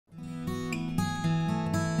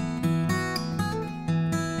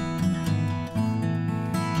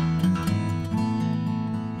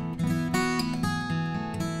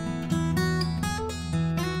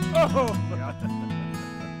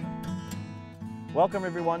Welcome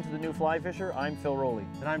everyone to the New Fly Fisher. I'm Phil Rowley.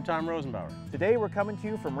 And I'm Tom Rosenbauer. Today we're coming to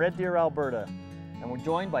you from Red Deer, Alberta. And we're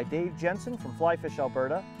joined by Dave Jensen from Fly Fish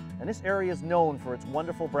Alberta. And this area is known for its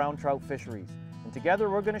wonderful brown trout fisheries. And together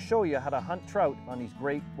we're going to show you how to hunt trout on these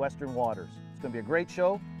great western waters. It's going to be a great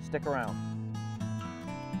show. Stick around.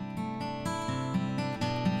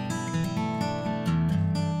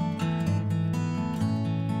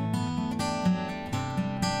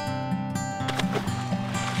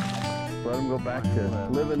 Let him go back to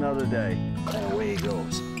live another day. And away he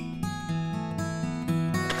goes.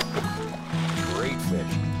 Great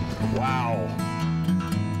fish. Wow.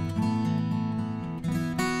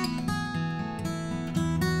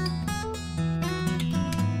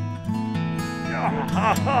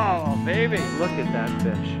 Oh, baby, look at that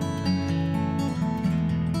fish.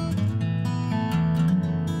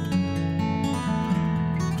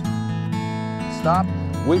 Stop,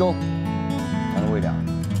 wiggle, on the way down.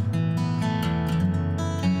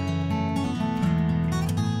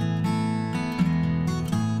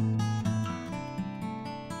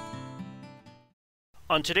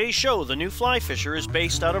 On today's show, the New Fly Fisher is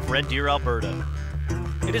based out of Red Deer, Alberta.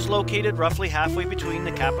 It is located roughly halfway between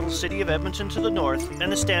the capital city of Edmonton to the north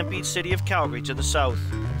and the Stampede city of Calgary to the south.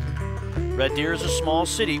 Red Deer is a small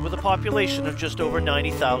city with a population of just over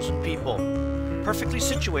 90,000 people, perfectly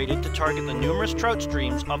situated to target the numerous trout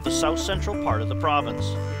streams of the south-central part of the province.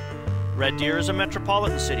 Red Deer is a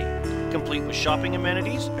metropolitan city, complete with shopping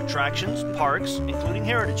amenities, attractions, parks, including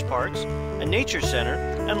heritage parks, a nature center,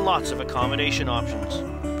 and lots of accommodation options.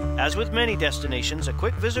 As with many destinations, a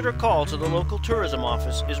quick visit or call to the local tourism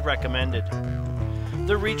office is recommended.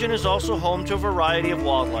 The region is also home to a variety of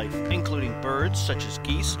wildlife, including birds such as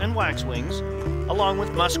geese and waxwings, along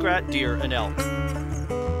with muskrat, deer, and elk.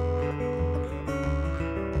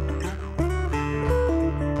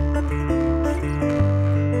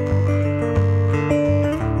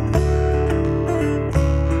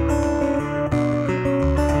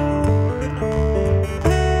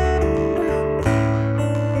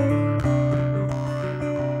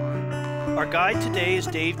 Our guide today is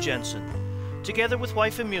Dave Jensen. Together with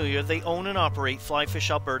wife Amelia, they own and operate Fly Fish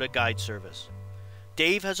Alberta Guide Service.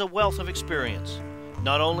 Dave has a wealth of experience,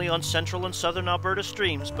 not only on central and southern Alberta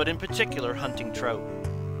streams, but in particular hunting trout.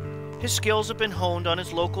 His skills have been honed on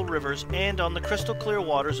his local rivers and on the crystal clear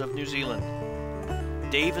waters of New Zealand.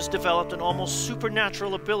 Dave has developed an almost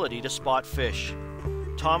supernatural ability to spot fish.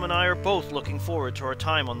 Tom and I are both looking forward to our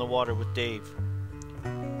time on the water with Dave.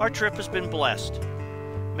 Our trip has been blessed.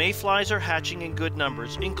 Mayflies are hatching in good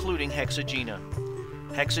numbers, including Hexagena.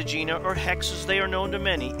 Hexagena, or Hex as they are known to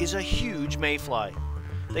many, is a huge mayfly.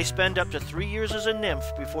 They spend up to 3 years as a nymph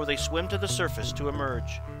before they swim to the surface to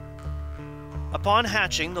emerge. Upon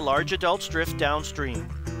hatching, the large adults drift downstream.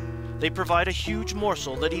 They provide a huge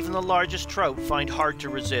morsel that even the largest trout find hard to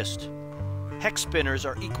resist. Hex spinners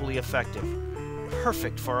are equally effective,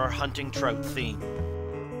 perfect for our hunting trout theme.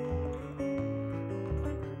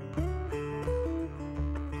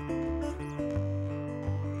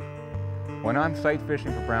 When I'm sight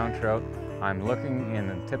fishing for brown trout, I'm looking in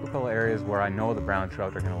the typical areas where I know the brown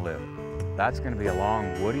trout are going to live. That's going to be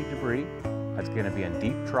along woody debris, that's going to be in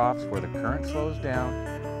deep troughs where the current slows down,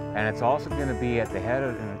 and it's also going to be at the head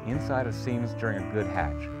of, and inside of seams during a good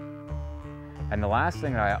hatch. And the last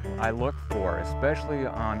thing I look for, especially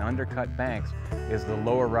on undercut banks, is the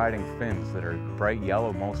lower riding fins that are bright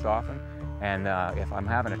yellow most often. And if I'm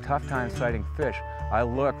having a tough time sighting fish, I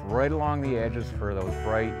look right along the edges for those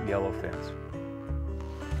bright yellow fins.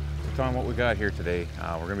 So Tom, what we got here today,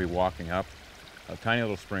 we're going to be walking up a tiny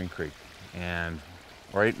little spring creek. And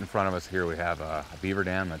right in front of us here we have a beaver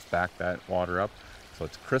dam that's backed that water up. So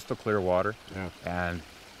it's crystal clear water. Yeah. And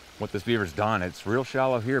what this beaver's done, it's real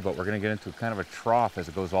shallow here, but we're going to get into kind of a trough as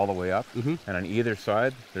it goes all the way up. Mm-hmm. And on either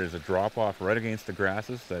side, there's a drop off right against the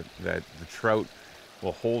grasses that the trout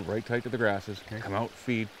will hold right tight to the grasses, okay, come out,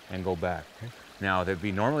 feed, and go back. Okay. Now, they'd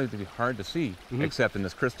be normally hard to see, except in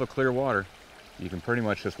this crystal clear water, you can pretty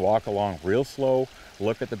much just walk along real slow,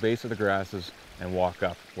 look at the base of the grasses, and walk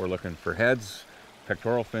up. We're looking for heads,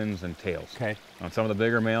 pectoral fins, and tails. Okay. On some of the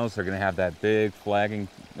bigger males, they're going to have that big flagging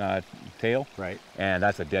tail. Right. And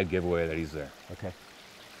that's a dead giveaway that he's there. Okay.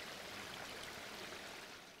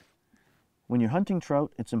 When you're hunting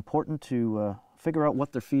trout, it's important to figure out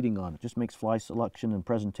what they're feeding on. It just makes fly selection and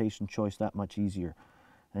presentation choice that much easier.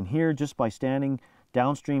 And here, just by standing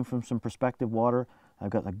downstream from some prospective water,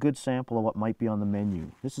 I've got a good sample of what might be on the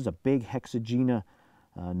menu. This is a big Hexagena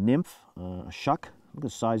nymph, a shuck. Look at the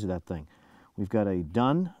size of that thing. We've got a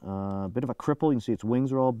dun, a bit of a cripple. You can see its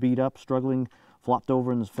wings are all beat up, struggling, flopped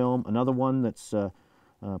over in this film. Another one that's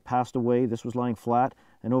passed away. This was lying flat.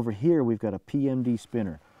 And over here we've got a PMD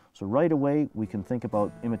spinner. So right away we can think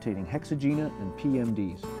about imitating Hexagena and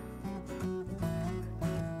PMDs.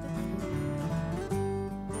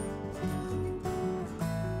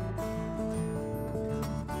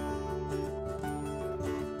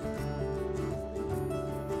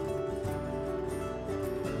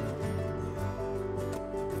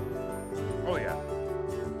 Oh yeah.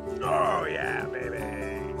 Oh yeah, baby.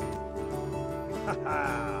 Ha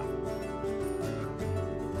ha.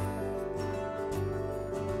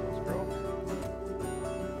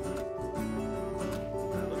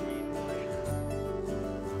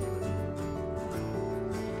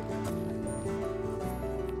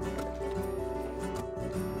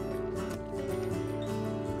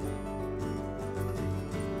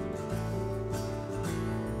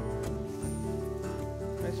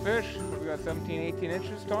 Nice fish. We got 17, 18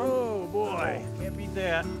 inches, Tom. Oh boy, can't beat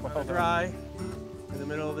that. Dry in the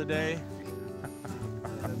middle of the day,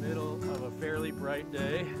 in the middle of a fairly bright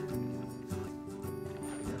day.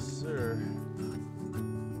 Yes, sir.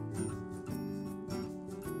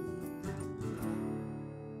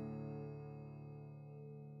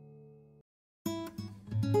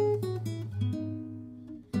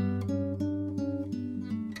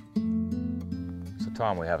 So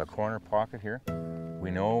Tom, we have a corner pocket here. We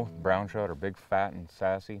know brown trout are big, fat, and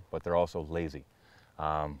sassy, but they're also lazy.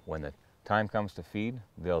 When the time comes to feed,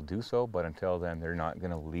 they'll do so, but until then, they're not going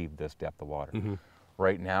to leave this depth of water.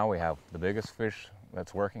 Right now, we have the biggest fish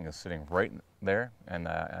that's working is sitting right there and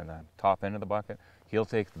the top end of the bucket. He'll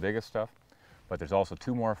take the biggest stuff, but there's also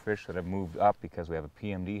 2 more fish that have moved up because we have a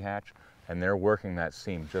PMD hatch, and they're working that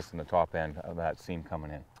seam just in the top end of that seam coming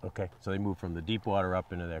in. Okay, so they move from the deep water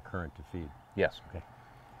up into their current to feed. Yes. Okay.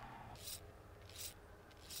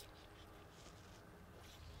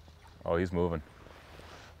 Oh, he's moving.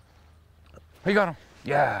 You got him.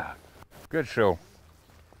 Yeah. Good show.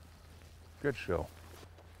 Good show.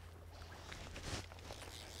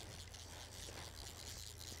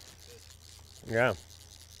 Yeah.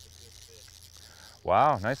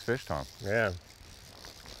 Wow, nice fish, Tom. Yeah.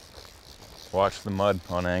 Watch the mud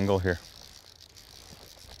on angle here.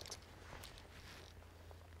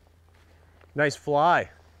 Nice fly.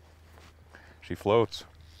 She floats.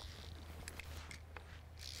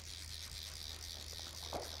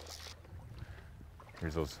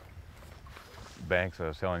 Here's those banks I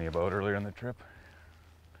was telling you about earlier in the trip.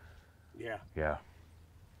 Yeah. Yeah.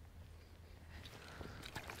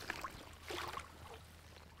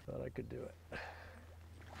 Thought I could do it.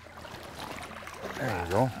 There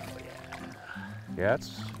you go. Yeah,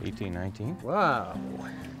 it's 18, 19. Wow.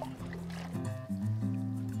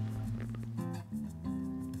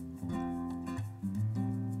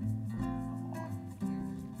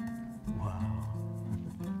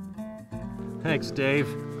 Thanks, Dave.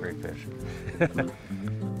 Great fish.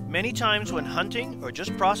 Many times when hunting or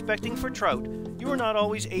just prospecting for trout, you are not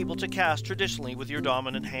always able to cast traditionally with your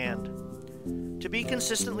dominant hand. To be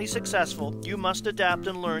consistently successful, you must adapt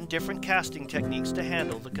and learn different casting techniques to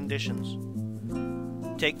handle the conditions.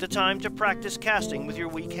 Take the time to practice casting with your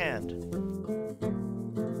weak hand.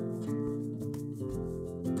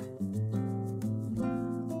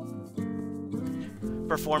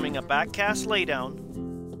 Performing a back cast laydown,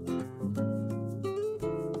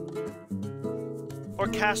 or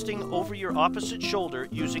casting over your opposite shoulder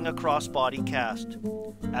using a crossbody cast.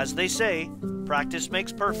 As they say, practice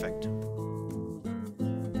makes perfect.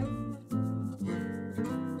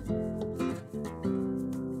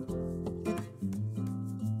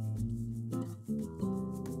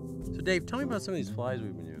 So Dave, tell me about some of these flies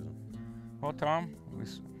we've been using. Well, Tom, we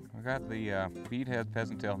got the beadhead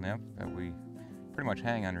pheasant-tail nymph that we pretty much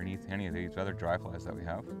hang underneath any of these other dry flies that we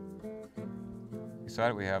have. Beside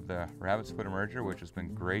it, we have the rabbit's foot emerger, which has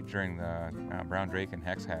been great during the brown drake and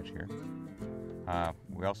hex hatch here.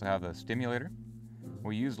 We also have the stimulator.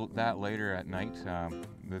 We use that later at night.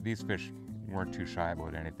 These fish weren't too shy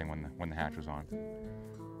about anything when the hatch was on.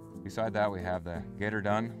 Beside that, we have the get her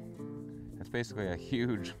done. It's basically a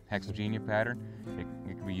huge hexagenia pattern.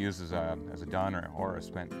 It can be used as a dun or a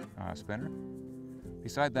spinner.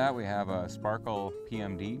 Beside that, we have a sparkle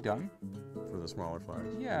PMD dun. For the smaller flies.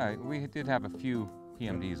 Yeah, we did have a few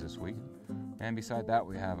PMDs this week. And beside that,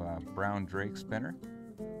 we have a brown drake spinner.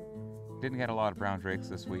 Didn't get a lot of brown drakes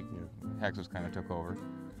this week. Hexas kind of took over.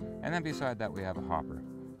 And then beside that, we have a hopper.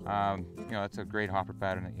 You know, it's a great hopper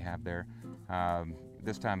pattern that you have there.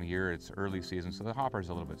 This time of year, it's early season, so the hopper is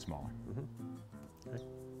a little bit smaller. Okay.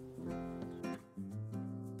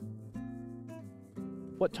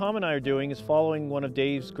 What Tom and I are doing is following one of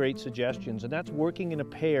Dave's great suggestions, and that's working in a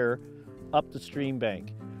pair up the stream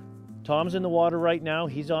bank. Tom's in the water right now.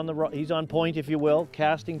 He's on point, if you will,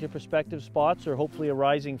 casting to prospective spots or hopefully a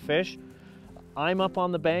rising fish. I'm up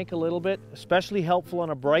on the bank a little bit, especially helpful on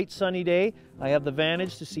a bright sunny day. I have the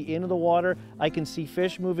vantage to see into the water. I can see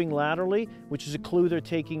fish moving laterally, which is a clue they're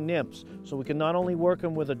taking nymphs. So we can not only work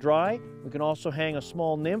them with a dry, we can also hang a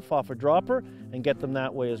small nymph off a dropper and get them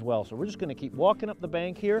that way as well. So we're just going to keep walking up the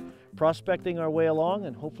bank here, prospecting our way along,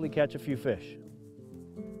 and hopefully catch a few fish.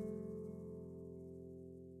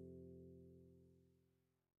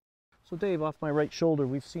 So Dave, off my right shoulder,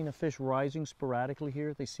 we've seen a fish rising sporadically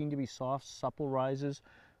here. They seem to be soft, supple rises.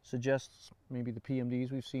 Suggests maybe the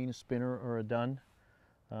PMDs we've seen, a spinner or a dun.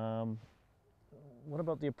 What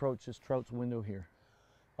about the approach, this Trout's window here?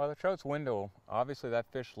 Well, the Trout's window, obviously that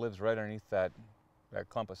fish lives right underneath that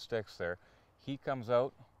clump of sticks there. He comes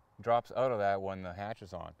out, drops out of that when the hatch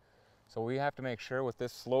is on. So we have to make sure with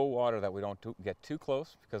this slow water that we don't get too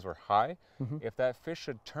close because we're high. If that fish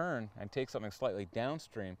should turn and take something slightly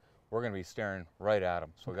downstream, we're going to be staring right at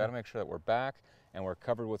them. So we've got to make sure that we're back and we're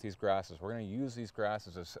covered with these grasses. We're going to use these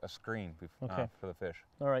grasses as a screen for the fish.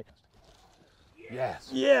 All right. Yes.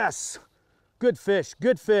 Yes! Good fish,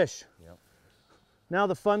 good fish. Yep. Now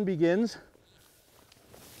the fun begins.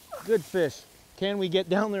 Good fish. Can we get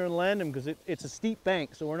down there and land him? Because it's a steep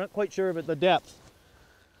bank, so we're not quite sure of the depth.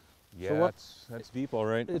 Yeah, so that's deep, all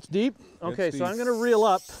right. It's deep? Okay, so I'm going to reel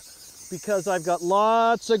up because I've got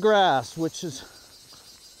lots of grass, which is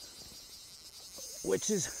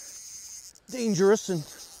dangerous. And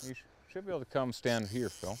you should be able to come stand here,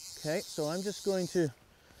 Phil. Okay, so I'm just going to,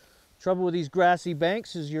 trouble with these grassy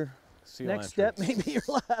banks is your next step, maybe your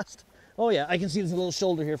last. Oh yeah, I can see there's a little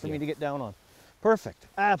shoulder here for me to get down on. Perfect,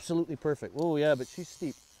 absolutely perfect. Oh yeah, but she's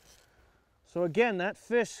steep. So again, that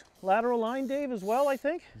fish, lateral line, Dave, as well, I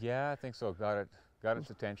think? Yeah, I think so. Got its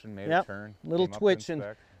attention, made a turn. Little twitch.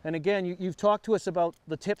 And again, you've talked to us about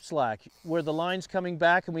the tip slack, where the line's coming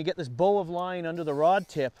back and we get this bow of line under the rod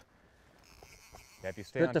tip if you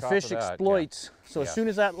stay that on the top fish of that, exploits. So as soon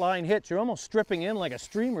as that line hits, you're almost stripping in like a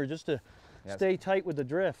streamer just to stay tight with the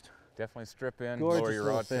drift. Definitely strip in, Gorgeous lower your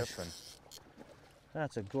rod fish. tip.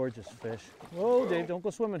 That's a gorgeous fish. Whoa, Dave, don't go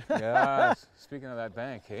swimming. Yeah, speaking of that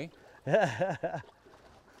bank, hey?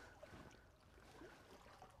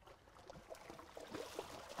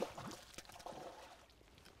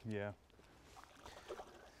 Yeah.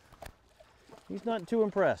 He's not too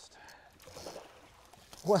impressed.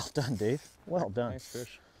 Well done, Dave. Well done. Nice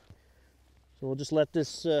fish. So we'll just let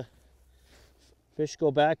this fish go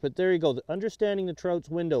back. But there you go. Understanding the Trout's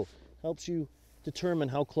window helps you determine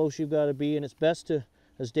how close you've got to be. And it's best to,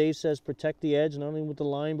 as Dave says, protect the edge, not only with the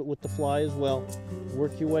line, but with the fly as well.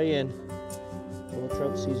 Work your way in. When the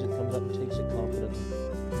Trout sees it, comes up and takes it confidently.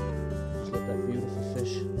 Just let that beautiful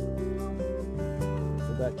fish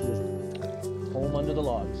go back to his home under the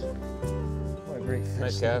logs. What a great fish.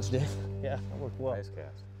 Nice cast. Dave. Yeah, that worked well. Nice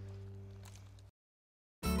cast.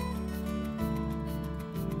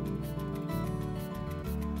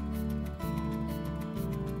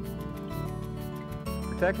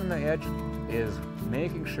 Protecting the edge is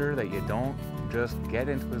making sure that you don't just get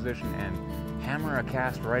into position and hammer a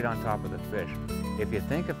cast right on top of the fish. If you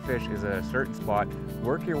think a fish is at a certain spot,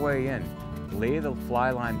 work your way in. Lay the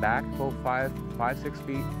fly line back about 5-6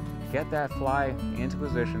 feet, get that fly into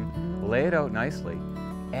position, lay it out nicely,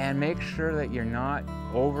 and make sure that you're not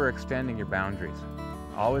overextending your boundaries.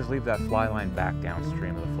 Always leave that fly line back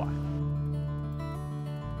downstream of the fly.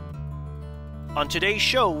 On today's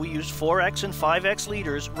show, we used 4X and 5X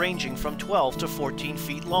leaders ranging from 12 to 14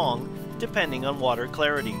 feet long, depending on water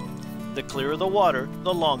clarity. The clearer the water,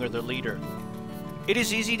 the longer the leader. It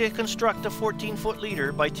is easy to construct a 14-foot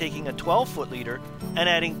leader by taking a 12-foot leader and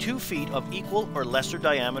adding 2 feet of equal or lesser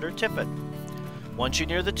diameter tippet. Once you're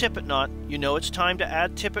near the tippet knot, you know it's time to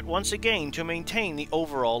add tippet once again to maintain the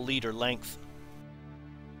overall leader length.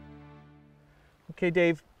 Okay,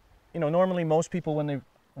 Dave, you know, normally most people when they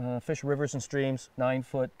fish rivers and streams,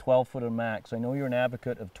 9-foot, 12-foot or max. I know you're an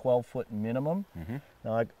advocate of 12-foot minimum.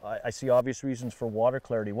 Now, I see obvious reasons for water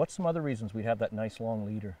clarity. What's some other reasons we have that nice long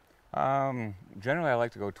leader? Generally, I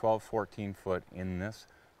like to go 12-14 foot in this.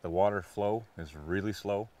 The water flow is really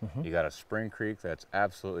slow. You got a spring creek that's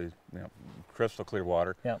absolutely, crystal clear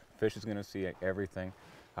water. Fish is going to see everything.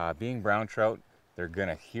 Being brown trout, they're going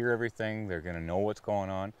to hear everything. They're going to know what's going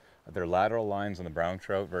on. Their lateral lines on the brown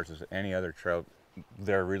trout versus any other trout,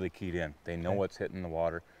 they're really keyed in. They know what's hitting the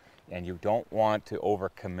water, and you don't want to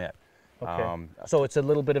overcommit. Okay. So it's a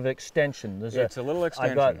little bit of extension. It's a little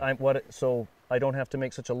extension. So I don't have to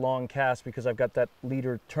make such a long cast because I've got that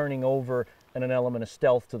leader turning over and an element of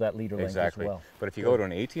stealth to that leader length as well. But if you go to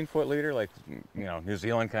an 18-foot leader, like New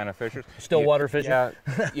Zealand kind of fishers, still water fishing. Yeah,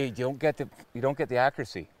 you don't get the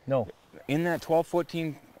accuracy. No. In that 12,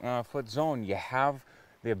 14 foot zone, you have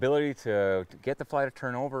the ability to get the fly to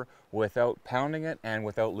turn over without pounding it and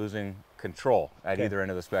without losing control at either end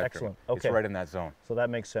of the spectrum. Excellent. Okay. It's right in that zone. So that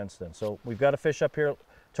makes sense then. So we've got a fish up here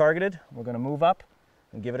targeted. We're going to move up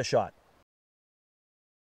and give it a shot.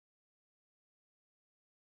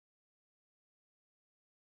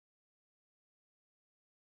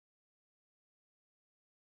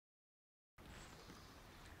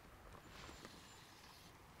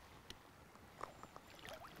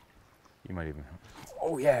 You might even.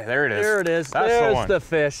 Oh yeah, there it is. There it is. That's There's the one. the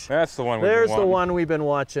fish. That's the one. There's the one we've been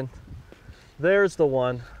watching. There's the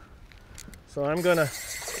one. So I'm gonna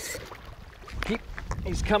keep.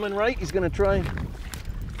 He's coming right. He's gonna try.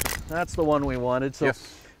 That's the one we wanted. So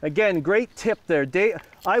yes. Again, great tip there.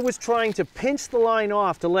 I was trying to pinch the line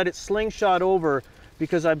off to let it slingshot over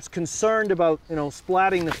because I was concerned about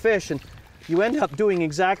splatting the fish, and you end up doing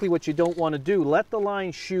exactly what you don't want to do. Let the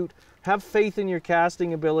line shoot. Have faith in your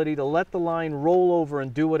casting ability to let the line roll over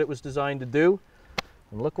and do what it was designed to do.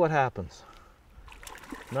 And look what happens.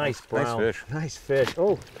 Nice brown. Nice fish. Nice fish.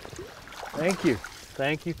 Oh, thank you.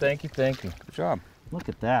 Thank you, thank you, thank you. Good job. Look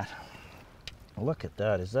at that. Look at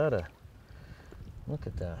that. Is that a... Look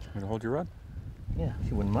at that. Want to hold your rod? Yeah, if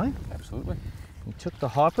you wouldn't mind. Absolutely. We took the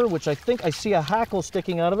hopper, which I think I see a hackle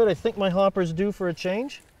sticking out of it. I think my hopper's due for a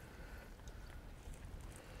change.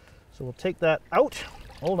 So we'll take that out.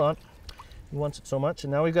 Hold on. He wants it so much,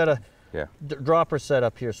 and now we've got a dropper set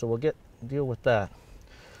up here, so we'll deal with that.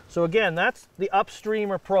 So again, that's the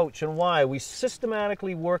upstream approach, and why we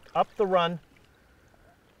systematically work up the run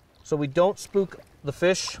so we don't spook the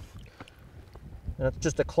fish. And that's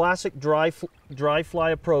just a classic dry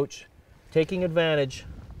fly approach, taking advantage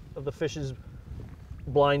of the fish's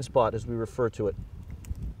blind spot, as we refer to it.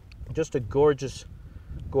 Just a gorgeous,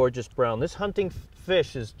 gorgeous brown. This hunting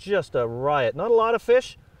fish is just a riot. Not a lot of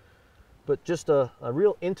fish, but just a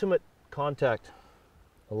real intimate contact.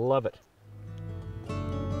 I love it. So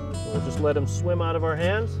we'll just let him swim out of our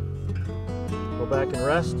hands, go back and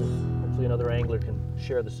rest, and hopefully another angler can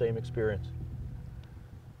share the same experience.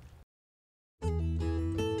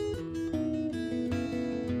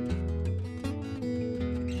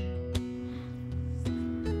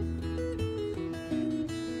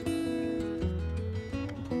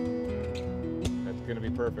 That's going to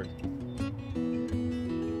be perfect.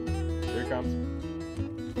 Here it comes.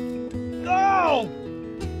 Oh!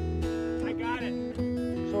 I got it.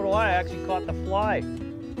 So do I actually caught the fly.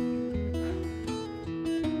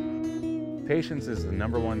 Patience is the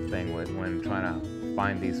 #1 thing when trying to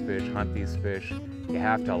find these fish, hunt these fish. You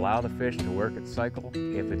have to allow the fish to work its cycle.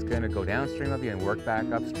 If it's going to go downstream of you and work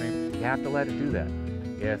back upstream, you have to let it do that.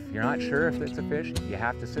 If you're not sure if it's a fish, you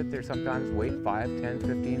have to sit there sometimes, wait 5, 10,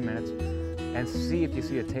 15 minutes, and see if you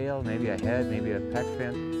see a tail, maybe a head, maybe a peck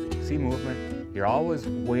fin, see movement. You're always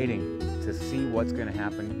waiting to see what's going to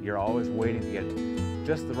happen. You're always waiting to get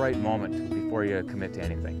just the right moment before you commit to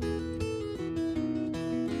anything.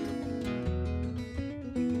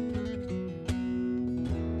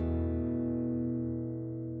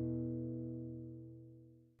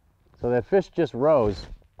 So that fish just rose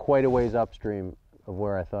quite a ways upstream of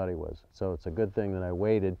where I thought he was. So it's a good thing that I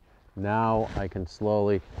waited. Now I can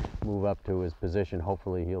slowly move up to his position.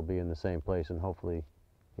 Hopefully he'll be in the same place, and hopefully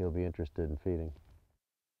he'll be interested in feeding.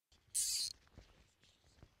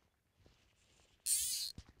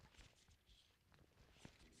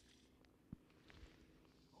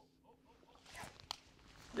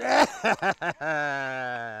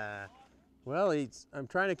 Well, I'm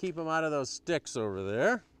trying to keep him out of those sticks over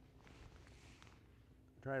there.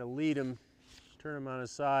 Try to lead him, turn him on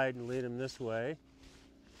his side and lead him this way.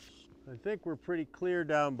 I think we're pretty clear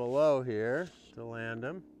down below here to land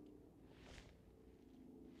him.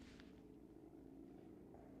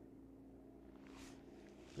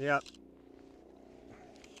 Yep.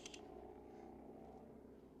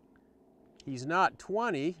 He's not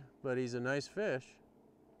 20, but he's a nice fish.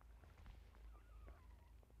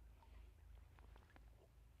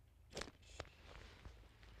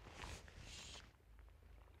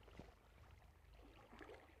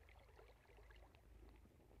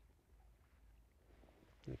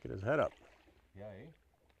 Get his head up. Yeah, eh?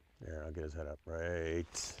 There, I'll get his head up. Right.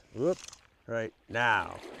 Whoop. Right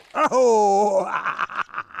now. Oh!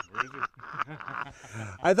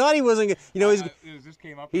 I thought he wasn't. You know,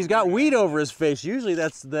 he's got weed over his face. Usually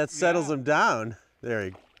that settles him down. There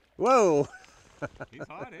he. Whoa! He's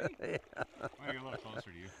hot, eh? Yeah. I want to get a little closer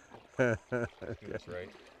to you. That's right.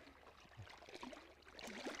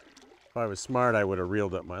 If I was smart, I would have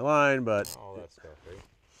reeled up my line, but All that stuff, right?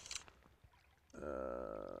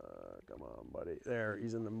 come on, buddy. There,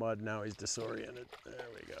 he's in the mud now. He's disoriented. There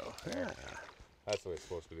we go. Yeah. That's the way it's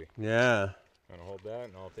supposed to be. Yeah. I'm gonna hold that,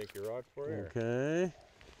 and I'll take your rod for you. Okay.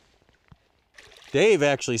 Dave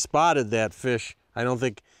actually spotted that fish. I don't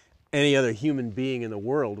think any other human being in the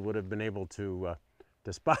world would have been able to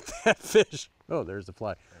spot that fish. Oh, there's the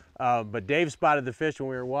fly. But Dave spotted the fish when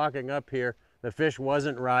we were walking up here. The fish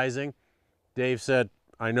wasn't rising. Dave said,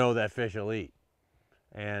 I know that fish will eat.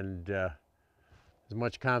 And as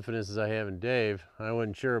much confidence as I have in Dave, I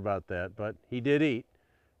wasn't sure about that, but he did eat.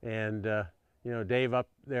 And you know, Dave up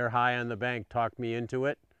there high on the bank talked me into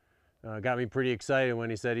it. Got me pretty excited when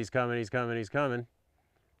he said he's coming, he's coming, he's coming.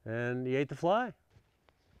 And he ate the fly.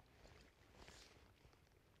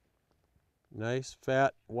 Nice,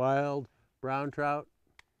 fat, wild brown trout,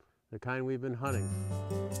 the kind we've been hunting.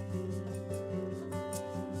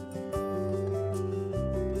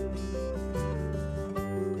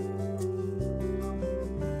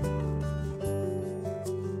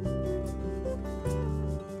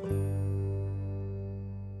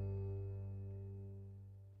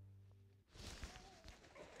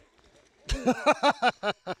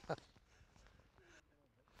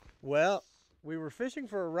 Well, we were fishing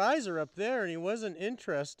for a riser up there and he wasn't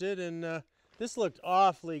interested, and this looked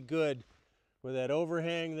awfully good with that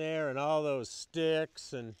overhang there and all those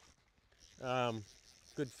sticks and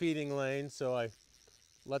good feeding lane, so I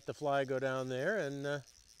let the fly go down there, and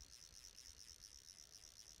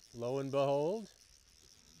lo and behold,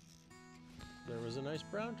 there was a nice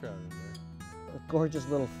brown trout in there. A gorgeous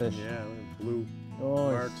little fish. Yeah, blue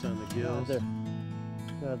Oh, marks on the gills.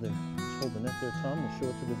 God, they're just hold the net there, Tom. We'll show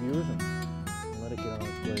it to the viewers and let it get on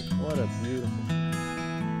its way. What a beautiful.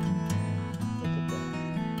 Look at that.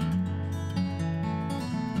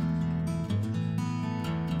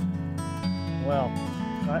 Well,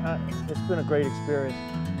 it's been a great experience.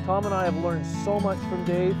 Tom and I have learned so much from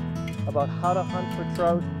Dave about how to hunt for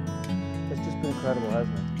trout. It's just been incredible,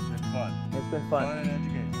 hasn't it? It's been fun. It's been fun. Fun and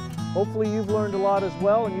educational. Hopefully you've learned a lot as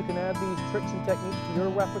well, and you can add these tricks and techniques to your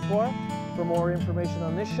repertoire. For more information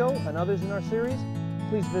on this show and others in our series,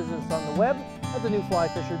 please visit us on the web at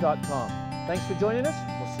thenewflyfisher.com. Thanks for joining us.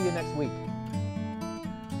 We'll see you next week.